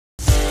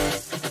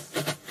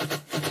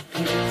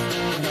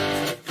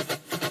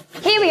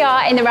we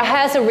are in the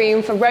rehearsal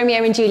room for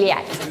Romeo and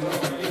Juliet.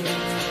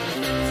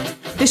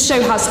 This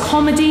show has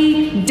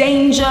comedy,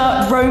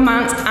 danger,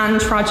 romance and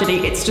tragedy.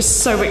 It's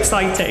just so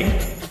exciting.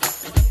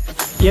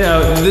 You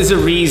know, there's a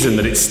reason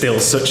that it's still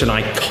such an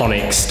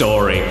iconic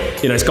story.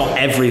 You know, it's got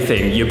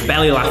everything. You're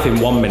belly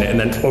laughing 1 minute and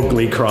then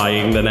ugly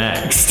crying the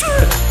next.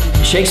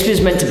 Shakespeare's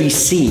meant to be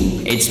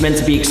seen, it's meant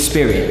to be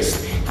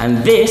experienced. And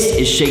this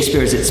is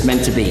Shakespeare as it's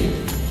meant to be.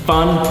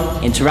 Fun,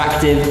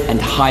 interactive,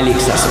 and highly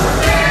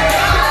accessible.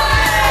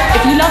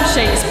 If you love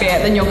Shakespeare,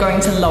 then you're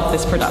going to love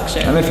this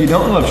production. And if you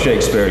don't love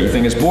Shakespeare, you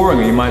think it's boring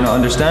or you might not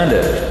understand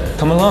it,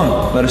 come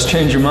along, let us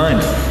change your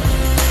mind.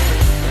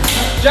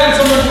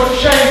 Gentlemen, for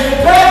shame,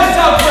 prepare this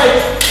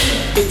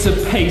outrage! It's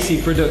a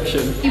pacey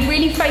production. We've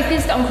really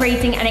focused on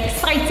creating an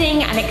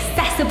exciting and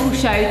accessible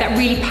show that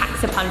really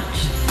packs a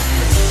punch.